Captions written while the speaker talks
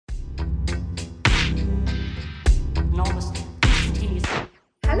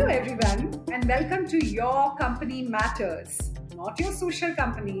everyone, and welcome to Your Company Matters. Not your social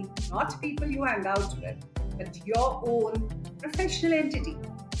company, not people you hang out with, but your own professional entity.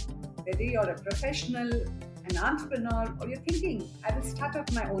 Whether you're a professional, an entrepreneur, or you're thinking, I will start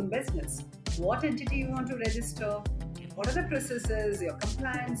up my own business, what entity you want to register, what are the processes, your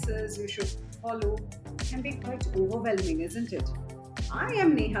compliances you should follow, can be quite overwhelming, isn't it? I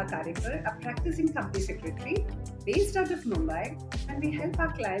am Neha Karikar, a practicing company secretary based out of Mumbai, and we help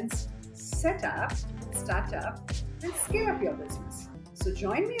our clients set up, start up, and scale up your business. So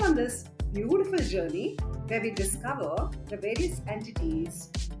join me on this beautiful journey where we discover the various entities,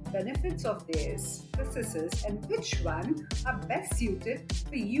 benefits of theirs, processes, and which one are best suited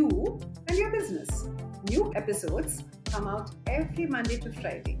for you and your business. New episodes come out every Monday to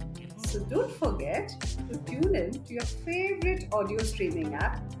Friday. So don't forget to tune in to your favorite audio streaming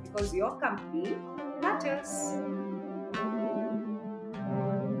app because your company matters.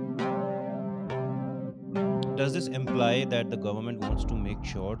 Does this imply that the government wants to make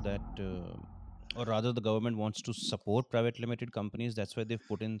sure that, or rather, the government wants to support private limited companies? That's why they've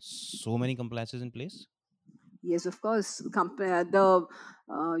put in so many compliances in place? Yes, of course. The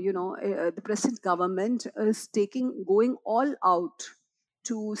present government is going all out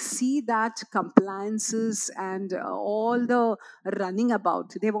to see that compliances and all the running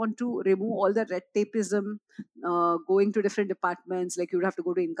about. They want to remove all the red tapeism, going to different departments. Like you have to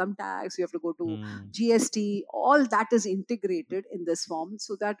go to income tax, you have to go to Hmm. GST. All that is integrated in this form,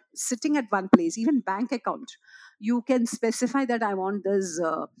 so that sitting at one place, even bank account, you can specify that I want this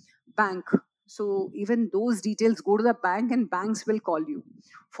bank, so even those details go to the bank and banks will call you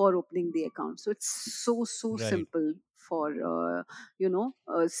for opening the account. So it's so Right. simple for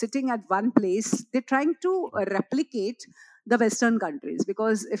sitting at one place. They're trying to replicate the Western countries,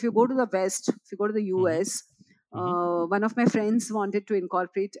 because if you go to the West, if you go to the Mm-hmm. US, Mm-hmm. one of my friends wanted to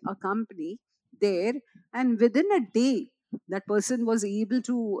incorporate a company there, and within a day that person was able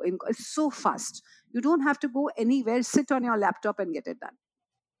to it's so fast. You don't have to go anywhere, sit on your laptop and get it done.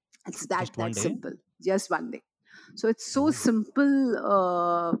 It's that Just one that day. simple, just one day. So it's so Oh.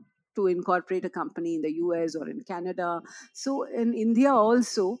 simple to incorporate a company in the US or in Canada. So in India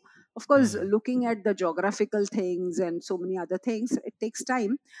also, of course, Hmm. looking at the geographical things and so many other things, it takes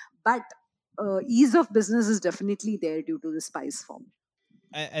time, but ease of business is definitely there due to the spice form.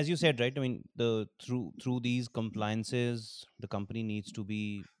 As you said, right? I mean, the through these compliances, the company needs to be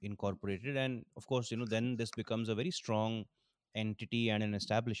incorporated, and of course, then this becomes a very strong entity and an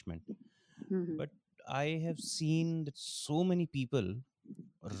establishment. Mhm. But I have seen that so many people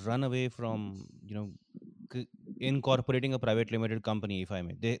run away from c- incorporating a private limited company, if I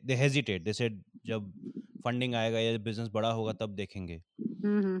may. They hesitate. They said, जब funding आएगा या business बड़ा होगा तब देखेंगे.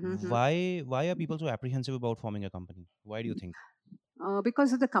 Mhm. Why are people so apprehensive about forming a company? Why do you think?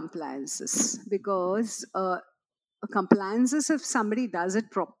 Because of the compliances. Because compliances, if somebody does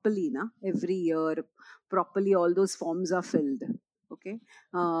it properly, every year, properly, all those forms are filled. Okay,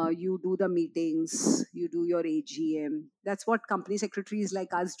 you do the meetings, you do your AGM. That's what company secretaries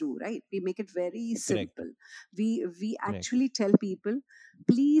like us do, right? We make it very Correct. simple. We Correct. actually tell people,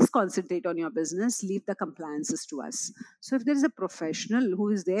 please concentrate on your business, leave the compliances to us. So if there is a professional who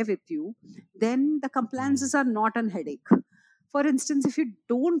is there with you, then the Hmm. compliances are not an headache. For instance, if you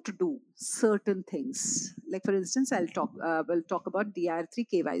don't do certain things, like for instance, we'll talk about DR3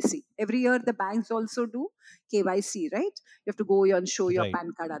 KYC. Every year the banks also do KYC, right? You have to go and show your Right.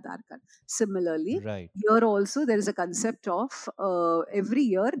 PAN card, Aadhaar card. Similarly, Right. here also there is a concept of every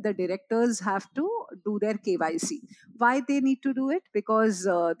year the directors have to do their KYC. Why they need to do it? Because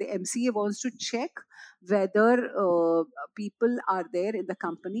the MCA wants to check whether people are there in the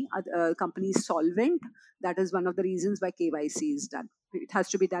company, company is solvent. That is one of the reasons why KYC is done. It has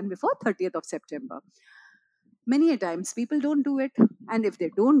to be done before 30th of September. Many a times people don't do it, and if they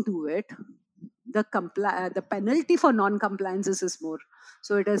don't do it, the penalty for non-compliances is more.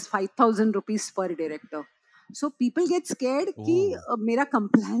 So it is 5,000 rupees per director. So people get scared कि Oh. मेरा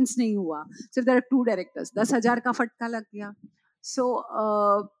compliance नहीं हुआ. So if there are two directors, 10,000 का फटका लग गया. So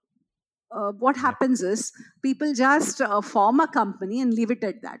what Yep. happens is people just form a company and leave it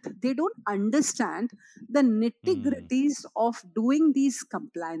at that. They don't understand the nitty Hmm. gritties of doing these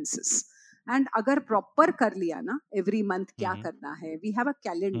compliances. And agar proper kar liya na, every month kya Mm-hmm. karna hai, we have a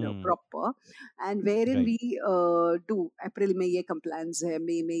calendar Hmm. proper, and wherein Right. we do April में ये compliance है,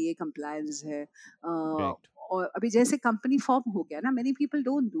 May में ये compliance है. Correct. और अभी जैसे company form हो गया ना, many people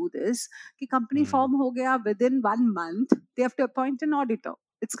don't do this, कि कंपनी Hmm. फॉर्म हो गया within 1 month they have to appoint an auditor.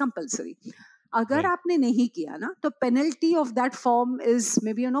 It's compulsory. अगर Right. आपने नहीं किया ना तो penalty of that form is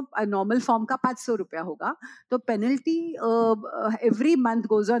may be normal form का 500 रुपया होगा, तो penalty every month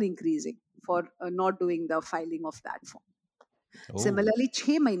goes on increasing for not doing the filing of that form. Oh. Similarly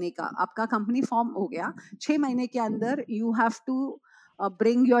 6 महीने का आपका कंपनी फॉर्म हो गया, 6 महीने के अंदर you have to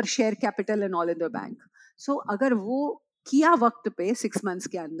bring your share capital and all in the bank. सो अगर वो किया वक्त पे 6 मंथ्स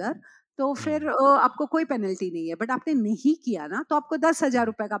के अंदर तो फिर आपको कोई पेनल्टी नहीं है. बट आपने नहीं किया ना तो आपको 10,000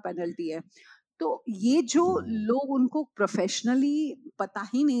 रुपए का पेनल्टी है. तो ये जो लोग उनको प्रोफेशनली पता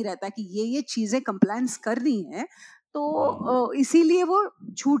ही नहीं रहता कि ये चीजें कंप्लायंस करनी है, तो इसीलिए वो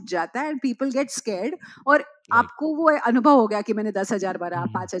छूट जाता है एंड पीपल गेट स्कैर्ड. और आपको वो अनुभव हो गया कि मैंने 10,000 भरा,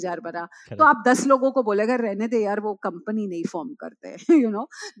 5,000 भरा, तो आप 10 लोगों को बोलेगा रहने दे यार, वो कंपनी नहीं फॉर्म करते.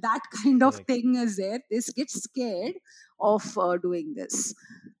 That kind of thing is there. This gets scared of doing this.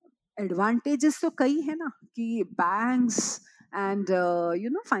 Advantages तो कई है ना कि banks and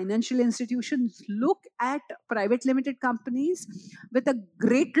financial institutions look at private limited companies with a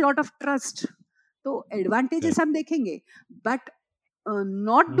great lot of trust. तो advantages हम देखेंगे, but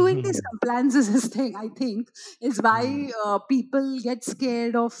not doing this compliance is his thing, I think, is why people get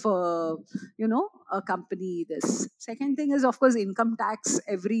scared of a company. This second thing is of course income tax.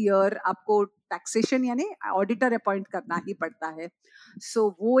 Every year आपको taxation यानी auditor appoint करना ही पड़ता है. So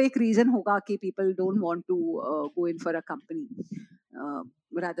वो एक reason होगा कि people don't want to go in for a company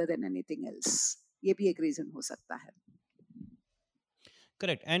rather than anything else. ये भी एक reason हो सकता है.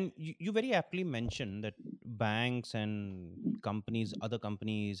 Correct. And you very aptly mentioned that banks and companies, other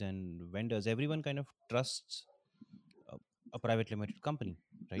companies and vendors, everyone kind of trusts a private limited company,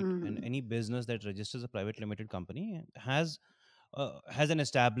 right? And any business that registers a private limited company has an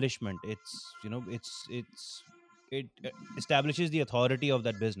establishment. It establishes the authority of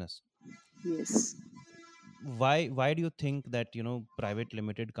that business. Yes. Why do you think that private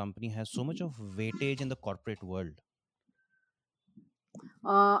limited company has so much of weightage in the corporate world?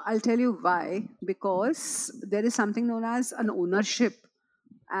 I'll tell you why. Because there is something known as an ownership,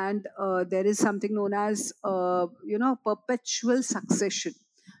 and there is something known as perpetual succession.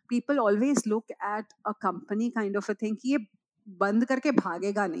 People always look at a company kind of a thing कि ये बंद करके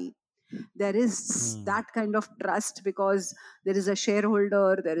भागेगा नहीं. There is that kind of trust because there is a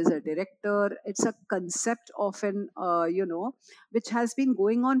shareholder, there is a director. It's a concept of an which has been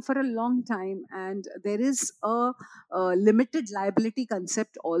going on for a long time, and there is a limited liability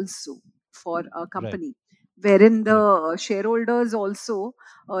concept also for a company, wherein the shareholders also,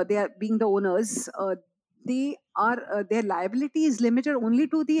 they are being the owners, they are their liability is limited only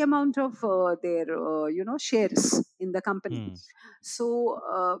to the amount of their shares in the company. So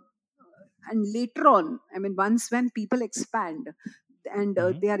and later on, I mean, once when people expand and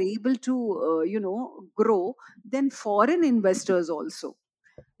they are able to grow, then foreign investors also,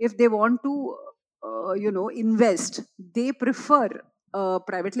 if they want to invest, they prefer a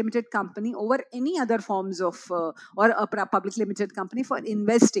private limited company over any other forms of or a public limited company for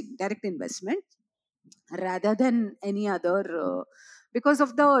investing, direct investment, rather than any other because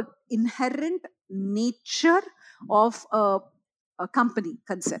of the inherent nature of a company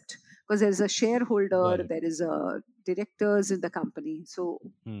concept. Because there is a shareholder, there is a directors in the company. So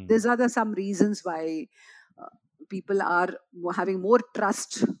these are some reasons why people are having more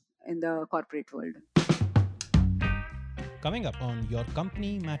trust in the corporate world. Coming up on Your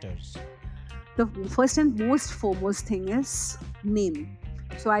Company Matters. The first and most foremost thing is name.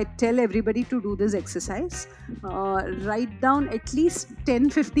 So I tell everybody to do this exercise. Write down at least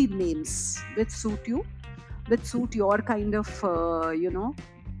 10-15 names which suit you, which suit your kind of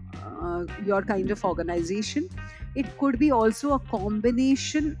your kind of organization. It could be also a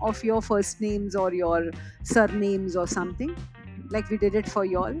combination of your first names or your surnames or something, like we did it for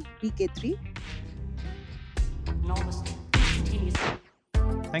y'all, BK3.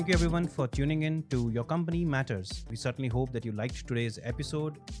 Thank you everyone for tuning in to Your Company Matters. We certainly hope that you liked today's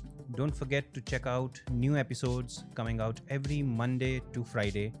episode. Don't forget to check out new episodes coming out every Monday to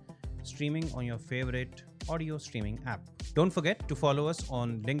Friday, streaming on your favorite audio streaming app. Don't forget to follow us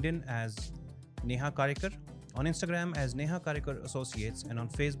on LinkedIn as Neha Karikar, on Instagram as Neha Karikar Associates, and on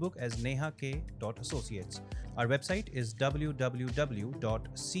Facebook as nehak.associates. Our website is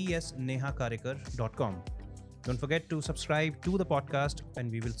www.csnehakarikar.com. Don't forget to subscribe to the podcast,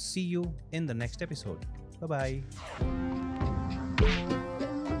 and we will see you in the next episode. Bye-bye.